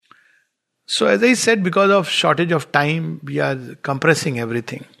So as I said, because of shortage of time, we are compressing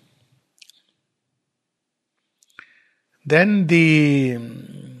everything. Then the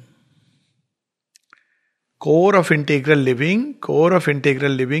core of integral living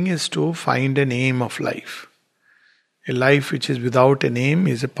is to find an aim of life. A life which is without an aim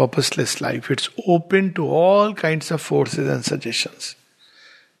is a purposeless life. It's open to all kinds of forces and suggestions.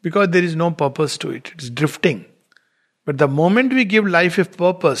 Because there is no purpose to it. It's drifting. But the moment we give life a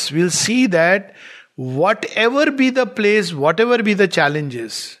purpose, we'll see that whatever be the place, whatever be the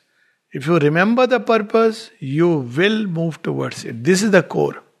challenges, if you remember the purpose, you will move towards it. This is the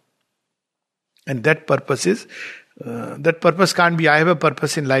core. And that purpose can't be, I have a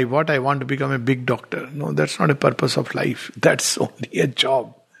purpose in life. What? I want to become a big doctor. No, that's not a purpose of life. That's only a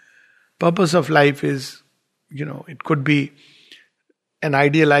job. Purpose of life is, it could be an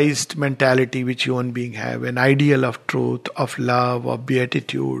idealized mentality which human beings have, an ideal of truth, of love, of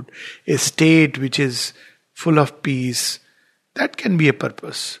beatitude, a state which is full of peace. That can be a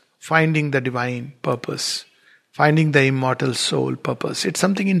purpose. Finding the divine purpose. Finding the immortal soul purpose. It's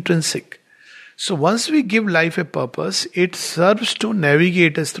something intrinsic. So once we give life a purpose, it serves to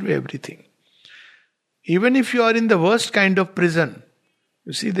navigate us through everything. Even if you are in the worst kind of prison,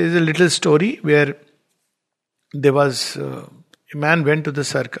 you see, there is a little story where there was a man went to the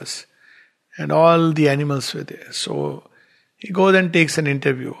circus and all the animals were there. So he goes and takes an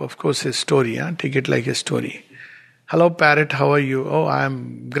interview. Of course, a story, take it like a story. Hello parrot, how are you? Oh, I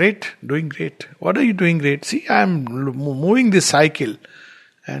am great, doing great. What are you doing great? See, I am moving this cycle.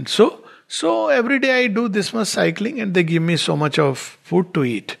 And so every day I do this much cycling and they give me so much of food to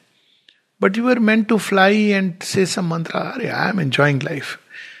eat. But you were meant to fly and say some mantra, I am enjoying life.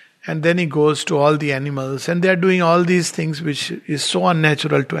 And then he goes to all the animals and they are doing all these things which is so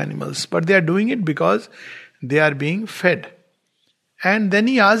unnatural to animals. But they are doing it because they are being fed. And then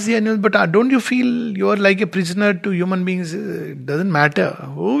he asks the animals, but don't you feel you are like a prisoner to human beings? It doesn't matter.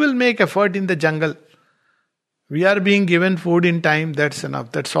 Who will make effort in the jungle? We are being given food in time, that's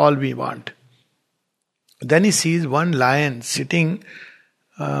enough. That's all we want. Then he sees one lion sitting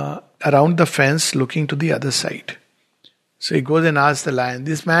around the fence looking to the other side. So he goes and asks the lion.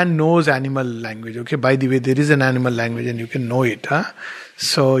 This man knows animal language. Okay, by the way, there is an animal language and you can know it.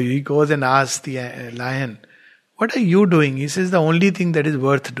 So he goes and asks the lion, what are you doing? He says, the only thing that is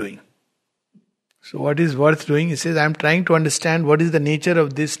worth doing. So what is worth doing? He says, I am trying to understand what is the nature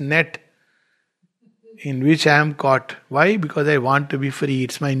of this net in which I am caught. Why? Because I want to be free.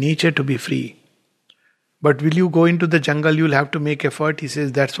 It's my nature to be free. But will you go into the jungle? You will have to make effort. He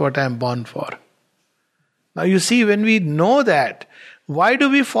says, that's what I am born for. Now you see, when we know that, why do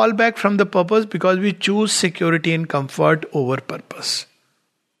we fall back from the purpose? Because we choose security and comfort over purpose.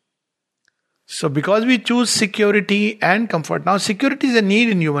 So because we choose security and comfort, now security is a need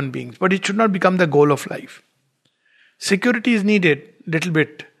in human beings, but it should not become the goal of life. Security is needed, little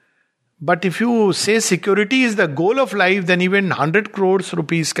bit. But if you say security is the goal of life, then even 100 crores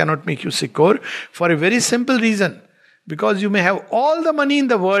rupees cannot make you secure for a very simple reason. Because you may have all the money in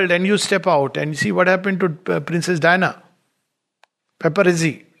the world and you step out and you see what happened to Princess Diana.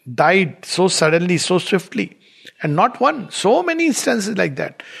 Paparazzi died so suddenly, so swiftly. And not one, so many instances like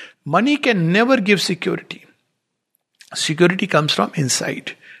that. Money can never give security. Security comes from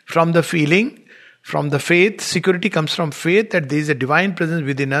inside, from the feeling, from the faith. Security comes from faith that there is a divine presence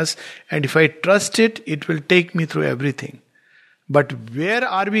within us, and if I trust it, it will take me through everything. But where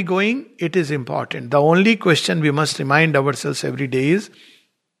are we going? It is important. The only question we must remind ourselves every day is,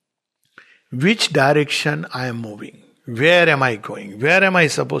 which direction I am moving? Where am I going? Where am I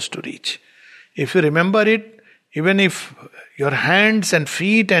supposed to reach? If you remember it, even if your hands and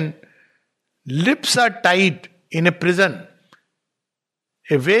feet and lips are tied in a prison,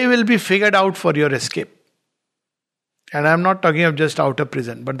 a way will be figured out for your escape. And I am not talking of just outer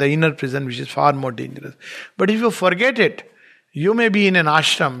prison, but the inner prison, which is far more dangerous. But if you forget it, you may be in an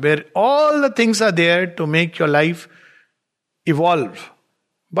ashram where all the things are there to make your life evolve.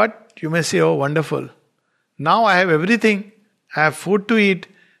 But you may say, oh, wonderful. Now I have everything. I have food to eat.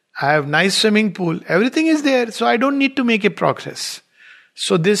 I have nice swimming pool. Everything is there. So I don't need to make a progress.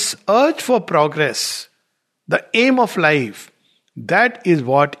 So this urge for progress, the aim of life, that is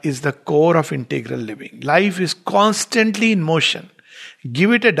what is the core of integral living. Life is constantly in motion.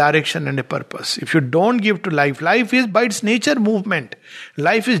 Give it a direction and a purpose. If you don't give to life, life is by its nature movement.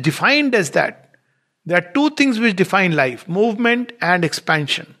 Life is defined as that. There are two things which define life: movement and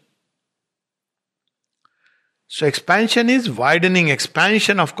expansion. So expansion is widening,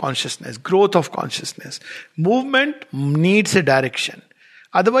 expansion of consciousness, growth of consciousness. Movement needs a direction.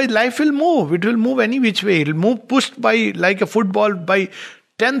 Otherwise life will move. It will move any which way. It will move pushed by like a football by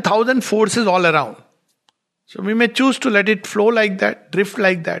 10,000 forces all around. So we may choose to let it flow like that, drift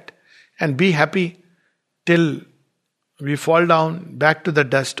like that, and be happy till we fall down back to the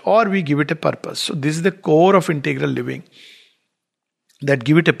dust, or we give it a purpose. So this is the core of integral living. That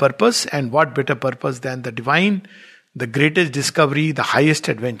give it a purpose, and what better purpose than the divine, the greatest discovery, the highest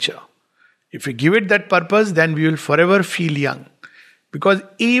adventure. If we give it that purpose, then we will forever feel young. Because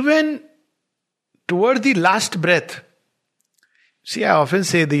even toward the last breath, see, I often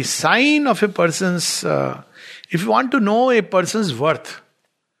say the sign of a person's, if you want to know a person's worth,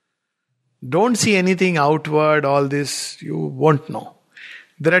 don't see anything outward, all this, you won't know.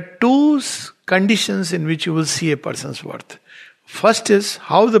 There are two conditions in which you will see a person's worth. First is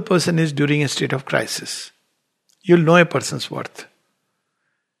how the person is during a state of crisis. You'll know a person's worth.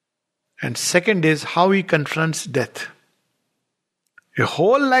 And second is how he confronts death. A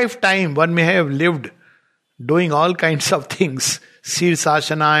whole lifetime one may have lived doing all kinds of things,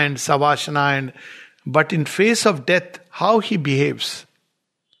 Sirsasana and Savasana, but in face of death, how he behaves.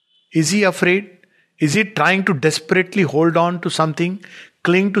 Is he afraid? Is he trying to desperately hold on to something,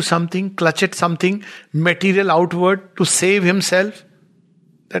 cling to something, clutch at something, material outward to save himself?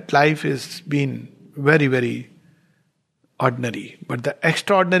 That life has been very, very ordinary. But the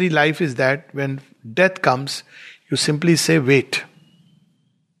extraordinary life is that when death comes, you simply say, wait.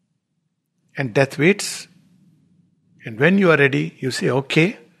 And death waits. And when you are ready, you say,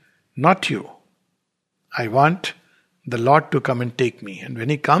 okay, not you. I want the Lord to come and take me. And when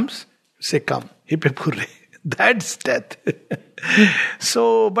He comes, you say, come. Hippepurre. That's death.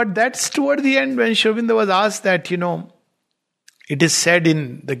 So, but that's toward the end when Sri Aurobindo was asked that, it is said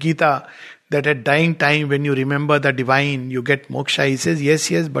in the Gita that at dying time when you remember the divine, you get moksha. He says,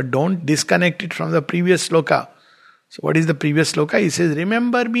 yes, but don't disconnect it from the previous sloka. So what is the previous sloka? He says,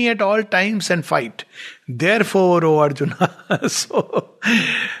 remember me at all times and fight. Therefore, O Arjuna.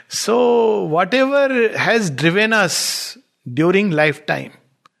 So whatever has driven us during lifetime,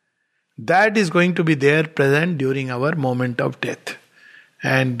 that is going to be there present during our moment of death.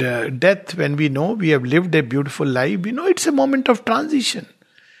 And death, when we know we have lived a beautiful life, we know it's a moment of transition.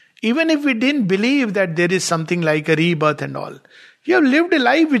 Even if we didn't believe that there is something like a rebirth and all, you have lived a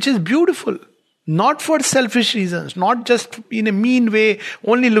life which is beautiful. Not for selfish reasons, not just in a mean way,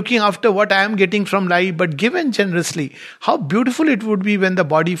 only looking after what I am getting from life, but given generously. How beautiful it would be when the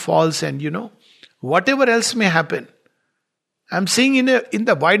body falls and, whatever else may happen. I'm saying in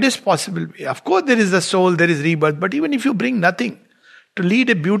the widest possible way. Of course there is the soul, there is rebirth, but even if you bring nothing, to lead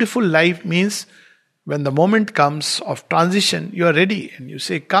a beautiful life means when the moment comes of transition, you are ready and you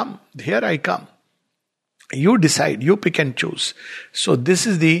say, come, here I come. You decide, you pick and choose. So this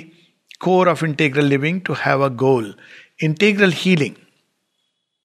is the core of integral living, to have a goal. Integral healing.